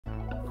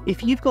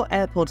If you've got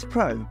AirPods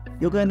Pro,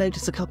 you're going to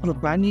notice a couple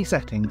of brand new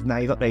settings now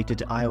you've updated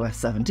to iOS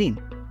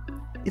 17.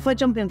 If I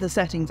jump into the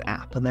Settings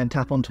app and then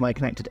tap onto my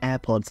connected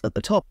AirPods at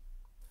the top,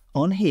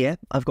 on here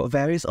I've got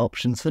various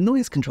options for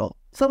noise control,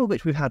 some of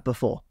which we've had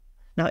before.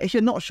 Now if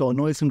you're not sure,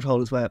 noise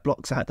control is where it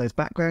blocks out those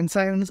background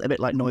sounds, a bit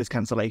like noise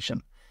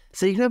cancellation.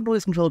 So you can have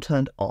noise control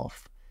turned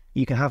off,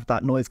 you can have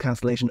that noise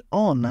cancellation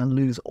on and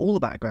lose all the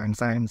background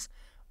sounds,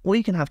 or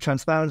you can have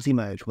transparency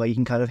mode where you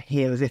can kind of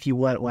hear as if you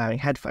weren't wearing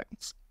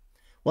headphones.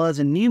 Well, there's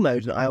a new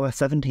mode in iOS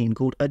 17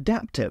 called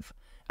Adaptive,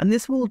 and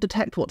this will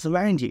detect what's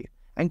around you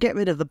and get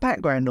rid of the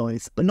background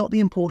noise, but not the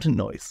important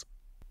noise.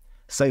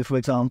 So for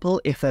example,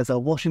 if there's a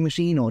washing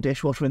machine or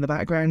dishwasher in the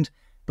background,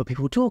 but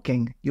people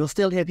talking, you'll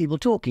still hear people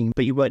talking,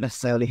 but you won't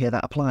necessarily hear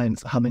that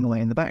appliance humming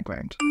away in the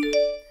background.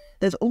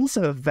 There's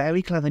also a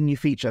very clever new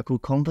feature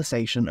called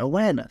Conversation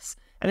Awareness,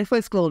 and if I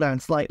scroll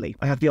down slightly,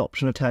 I have the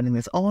option of turning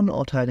this on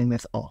or turning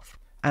this off.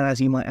 And as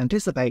you might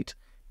anticipate,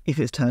 if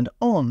it's turned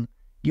on,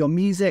 your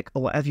music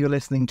or whatever you're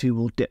listening to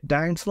will dip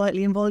down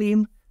slightly in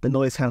volume, the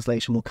noise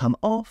cancellation will come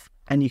off,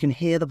 and you can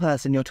hear the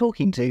person you're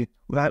talking to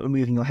without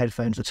removing your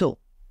headphones at all.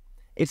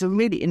 It's a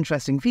really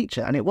interesting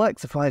feature and it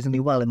works surprisingly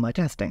well in my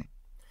testing.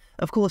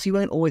 Of course, you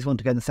won't always want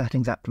to go in the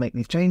Settings app to make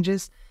these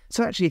changes,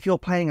 so actually if you're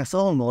playing a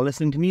song or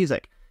listening to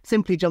music,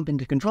 simply jump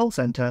into Control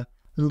Center,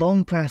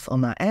 long press on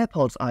that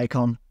AirPods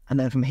icon, and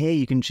then from here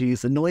you can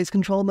choose the noise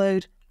control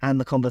mode and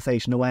the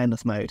conversation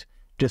awareness mode,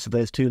 just with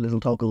those two little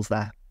toggles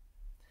there.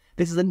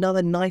 This is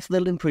another nice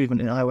little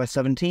improvement in iOS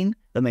 17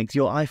 that makes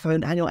your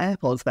iPhone and your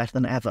AirPods better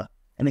than ever.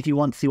 And if you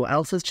want to see what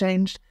else has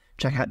changed,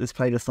 check out this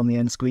playlist on the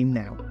end screen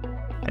now.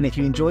 And if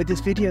you enjoyed this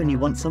video and you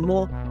want some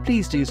more,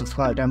 please do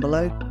subscribe down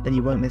below, then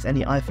you won't miss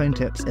any iPhone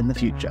tips in the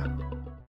future.